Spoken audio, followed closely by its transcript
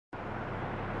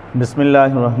بسم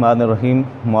اللہ الرحمن الرحیم۔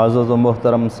 معزز و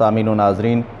محترم سامعین و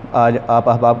ناظرین، آج آپ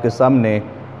احباب کے سامنے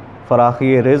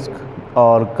فراخی رزق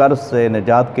اور قرض سے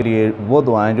نجات کے لیے وہ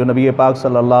دعائیں جو نبی پاک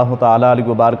صلی اللہ تعالیٰ علیہ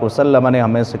وبارک وسلم نے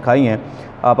ہمیں سکھائی ہیں،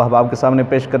 آپ احباب کے سامنے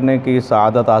پیش کرنے کی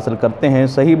سعادت حاصل کرتے ہیں۔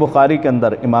 صحیح بخاری کے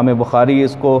اندر امام بخاری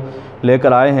اس کو لے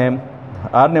کر آئے ہیں۔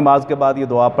 ہر نماز کے بعد یہ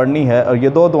دعا پڑھنی ہے، اور یہ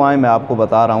دو دعائیں میں آپ کو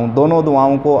بتا رہا ہوں، دونوں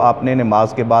دعاؤں کو آپ نے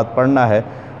نماز کے بعد پڑھنا ہے۔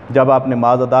 جب آپ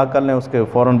نماز ادا کر لیں اس کے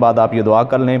فوراً بعد آپ یہ دعا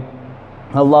کر لیں: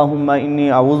 اللہم انی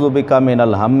اعوذ بک من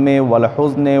الہم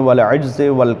والحزن والعجز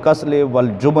والکسل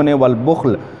والجبن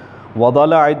والبخل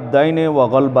وضلع الدین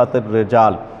وغلبۃ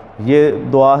الرجال۔ یہ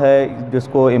دعا ہے جس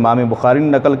کو امام بخاری نے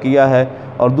نقل کیا ہے،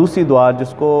 اور دوسری دعا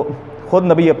جس کو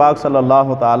خود نبی پاک صلی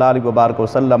اللہ تعالیٰ علیہ وبارک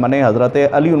وسلم نے حضرت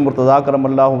علی المرتضیٰ کرم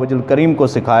اللہ وجہ الکریم کو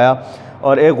سکھایا،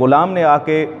 اور ایک غلام نے آ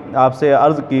کے آپ سے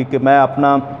عرض کی کہ میں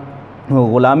اپنا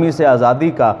غلامی سے آزادی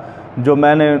کا جو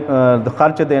میں نے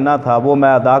خرچ دینا تھا وہ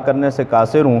میں ادا کرنے سے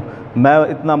قاصر ہوں، میں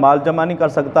اتنا مال جمع نہیں کر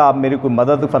سکتا، آپ میری کوئی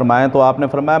مدد فرمائیں۔ تو آپ نے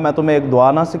فرمایا میں تمہیں ایک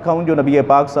دعا نہ سکھاؤں جو نبی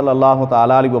پاک صلی اللہ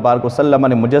تعالیٰ علیہ وبارک وسلم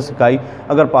نے مجھے سکھائی،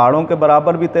 اگر پہاڑوں کے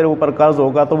برابر بھی تیرے اوپر قرض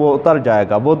ہوگا تو وہ اتر جائے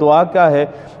گا۔ وہ دعا کیا ہے؟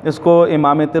 اس کو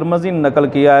امام ترمذی نے نقل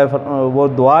کیا ہے۔ وہ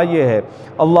دعا یہ ہے: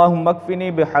 اللہم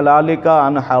اکفنی بحلالک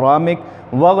عن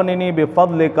حرامک واغننی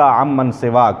بفضلک عمن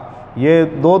سواک۔ یہ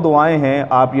دو دعائیں ہیں،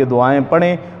 آپ یہ دعائیں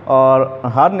پڑھیں اور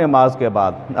ہر نماز کے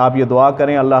بعد آپ یہ دعا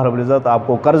کریں۔ اللہ رب العزت آپ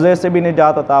کو قرضے سے بھی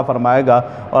نجات عطا فرمائے گا،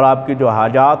 اور آپ کی جو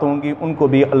حاجات ہوں گی ان کو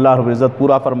بھی اللہ رب العزت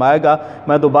پورا فرمائے گا۔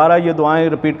 میں دوبارہ یہ دعائیں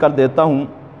رپیٹ کر دیتا ہوں۔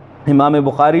 امام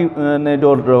بخاری نے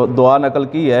جو دعا نقل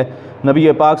کی ہے،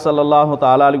 نبی پاک صلی اللہ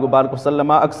تعالیٰ علیہ وبارک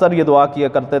وسلم اکثر یہ دعا کیا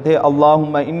کرتے تھے: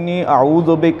 اللہم انی اعوذ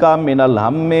بک من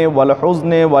الہم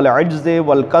والحزن والعجز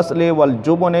والکسل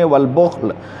والجبن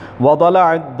والبخل وضلع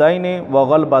الدین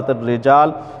وغلبۃ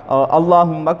الرجال،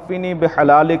 اللہم اکفنی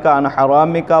بحلالک عن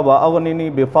حرامک واغننی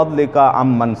بفضلک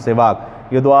عمن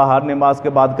سواک۔ یہ دعا ہر نماز کے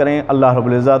بعد کریں۔ اللہ رب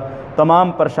العزت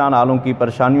تمام پریشان حالوں کی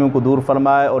پریشانیوں کو دور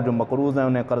فرمائے، اور جو مقروض ہیں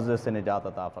انہیں قرضے سے نجات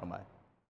عطا فرمائے۔